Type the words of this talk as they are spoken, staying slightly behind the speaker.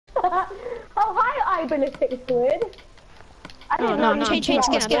Oh, hi, Ballistic Squid. No, change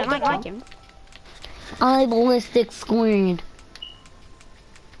skin. I don't like him. I'm Ballistic Squid.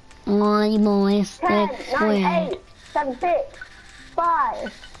 I'm Ballistic 10, 9, Squid. 8, 7, 6,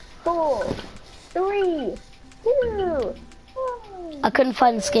 5, 4, 3, 2. I couldn't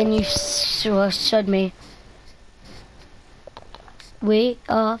find the skin you showed me. We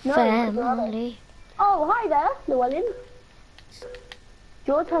are family. Oh, hi there, Llewellyn.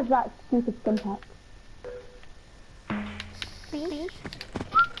 George has that stupid skin pack. Me?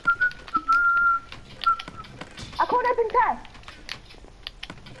 I can't open chest.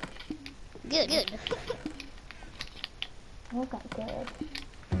 Good. Okay, good.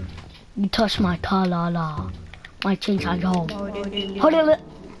 You touched my ta-la-la. My chin-chan hole. Hold on.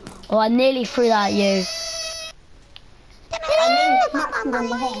 Oh, I nearly threw that at you. I nearly smacked you on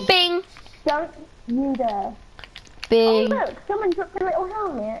the head. Bing! Don't you dare. Bing! Oh, look, someone dropped a little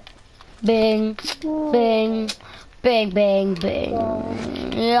helmet. Bing! Bing! Bing, bing, bing.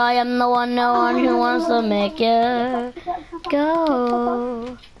 Yeah, I am the one who wants to make you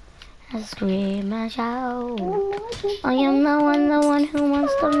go. And scream and shout. I am the one who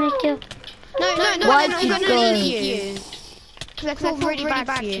wants to make you. No, Why'd I'm you gonna go? leave you. Because I feel really bad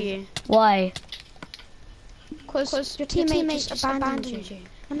for you. Why? Because your teammate just abandoned you.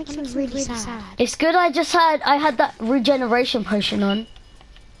 That makes me really sad. It's good I had that regeneration potion on.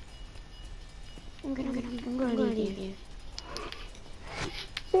 I'm gonna leave you.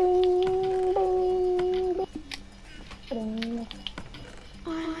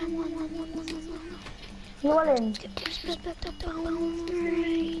 Llewellyn, can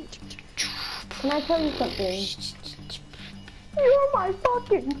I tell you something? You're my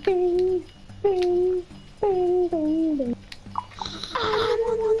fucking bing, bing, bing, bing, bing.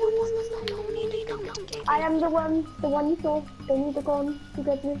 I am the one so they need to go on to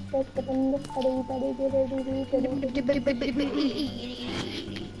get this, like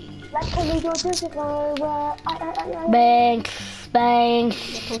can we go to where Bang, bang,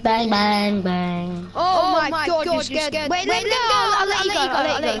 bang, bang, bang. Oh my god, you're scared. Wait, let me go. I'll let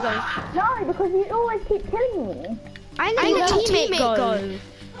you go. No, because you always keep killing me. I let your teammate go.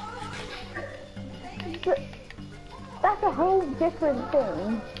 That's a whole different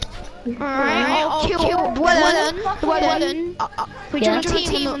thing. Alright, I'll kill Llewellyn. Put your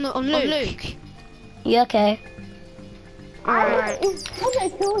team on Luke. Yeah, okay. Alright. I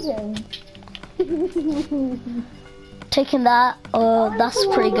killed him. Taking that, that's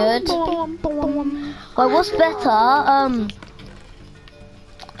pretty good. Well, what's better,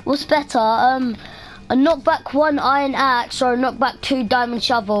 a knockback 1 iron axe or a knockback 2 diamond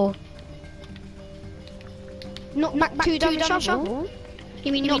shovel? Knockback 2 diamond shovel?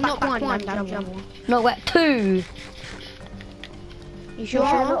 You mean knockback 1 diamond shovel? Knockback 2. You sure?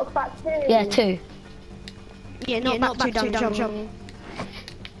 Yeah, knockback 2. Yeah, 2. Yeah, knockback 2 diamond shovel.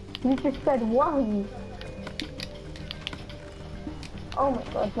 You just said 1. Oh my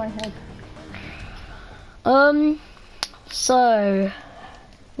god, my head. So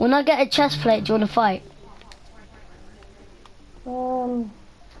when I get a chest plate, do you want to fight?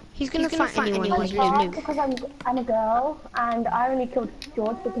 He's gonna fight anyone who's Luke. Because I'm a girl, and I only killed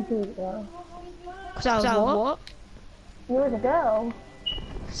George because he was a girl. Because I was what? You was a girl.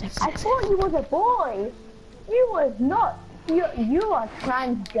 I thought you was a boy. You was not. You are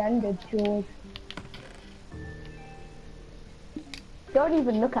transgender, George. Don't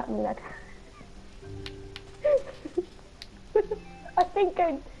even look at me like that. I think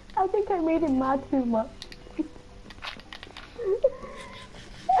I made him mad too much.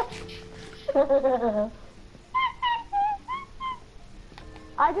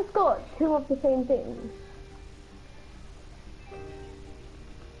 I just got 2 of the same things.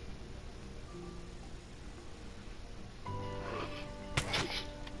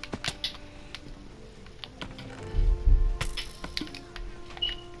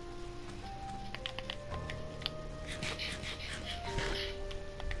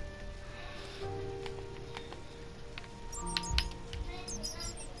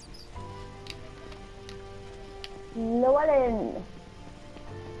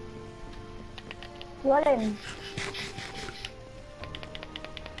 Llewellyn.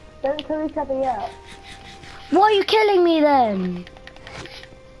 Don't kill each other yet. Why are you killing me then?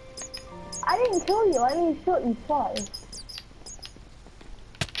 I didn't kill you, I only shot you twice.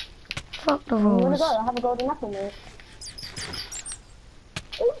 Fuck the You wanna rules. go? I have a golden apple, mate.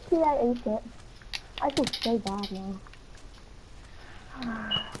 Oopsie, I ate it. I feel so bad now.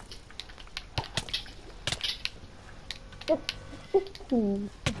 Just please.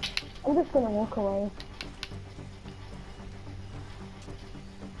 I'm just gonna walk away.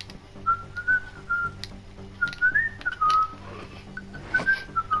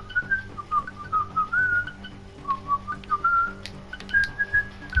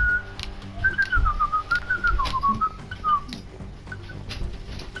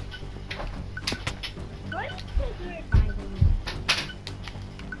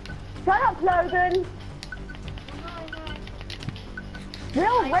 Logan.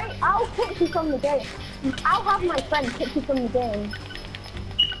 Real rate, I'll kick you from the game. I'll have my friend kick you from the game.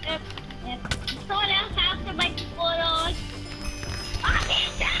 If someone else has to make the photos. I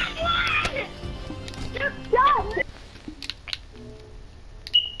need that one! Done!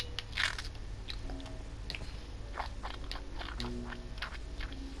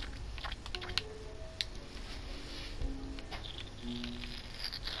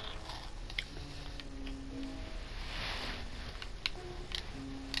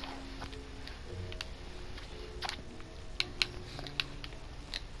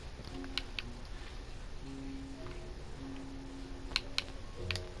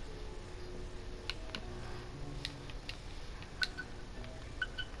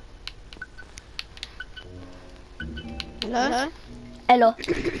 Hello? Hello.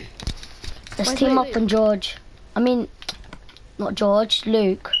 Let's team up on George. I mean, not George,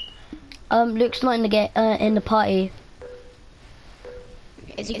 Luke. Luke's not in the party.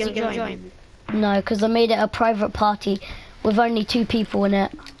 Is he gonna join? No, because I made it a private party with only 2 people in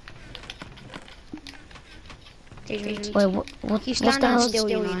it. Wait, what's He's the standing hell? still,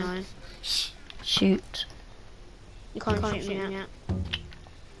 you know. Shoot. You can't shoot me yet.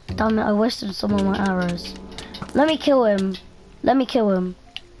 Damn it, I wasted some of my arrows. Let me kill him. Let me kill him.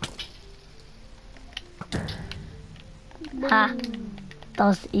 Ha. That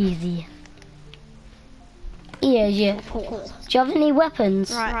was easy. Yeah. Do you have any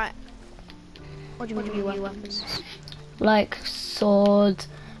weapons? Right. What do you mean weapons? Like sword,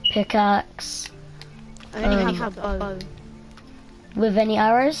 pickaxe. I only have a bow. With any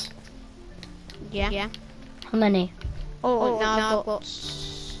arrows? Yeah. How many? Oh, now I've got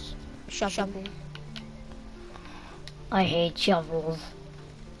shovel. I hate shovels.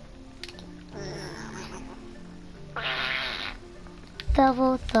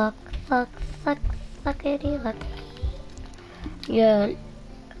 Double suck, suckity suck. Yeah,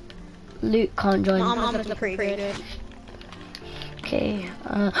 Luke can't join. I'm pretty good. Okay.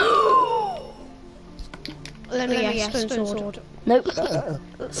 Let me spoon sword. Nope.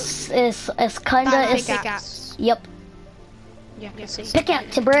 It's kinda. Yep. Yeah, I can see. Pick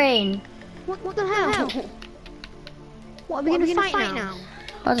out your brain. What the hell? What are we gonna fight now?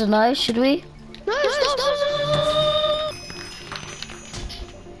 I don't know. Should we? No, stop.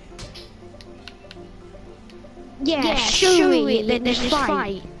 Yeah, show me. Then just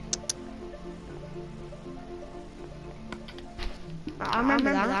fight. I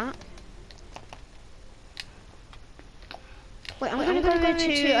remember that. Wait, I'm gonna go to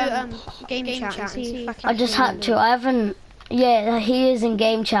game chat and see if I can. I just had to. I haven't. Yeah, he is in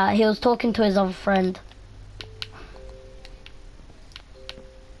game chat. He was talking to his other friend.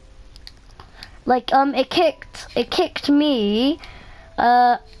 Like, it kicked me,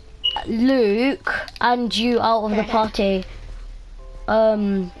 Luke, and you out of the party.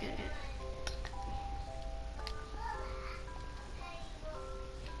 And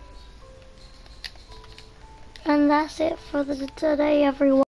that's it for today, everyone.